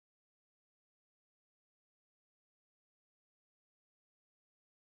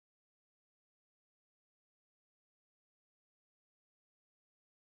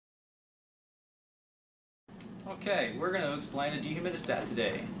Okay, we're going to explain a dehumidistat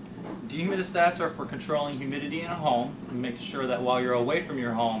today. Dehumidistats are for controlling humidity in a home and making sure that while you're away from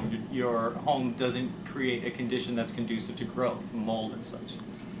your home doesn't create a condition that's conducive to growth, mold and such.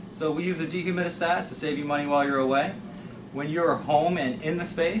 So we use a dehumidistat to save you money while you're away. When you're home and in the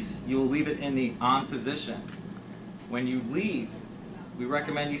space, you will leave it in the on position. When you leave, we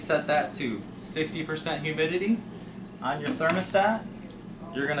recommend you set that to 60% humidity. On your thermostat,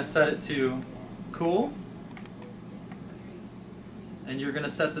 you're going to set it to cool. And you're going to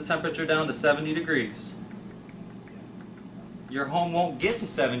set the temperature down to 70 degrees. Your home won't get to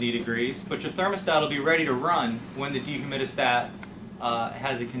 70 degrees, but your thermostat will be ready to run when the dehumidistat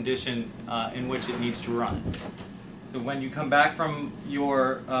has a condition in which it needs to run. So when you come back from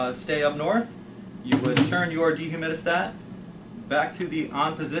your stay up north, you would turn your dehumidistat back to the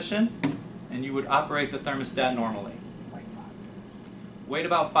on position and you would operate the thermostat normally. Wait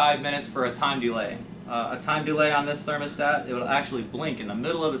about 5 minutes for a time delay. A time delay on this thermostat, it will actually blink in the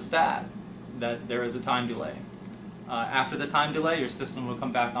middle of the stat that there is a time delay. After the time delay, your system will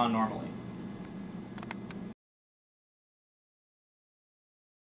come back on normally.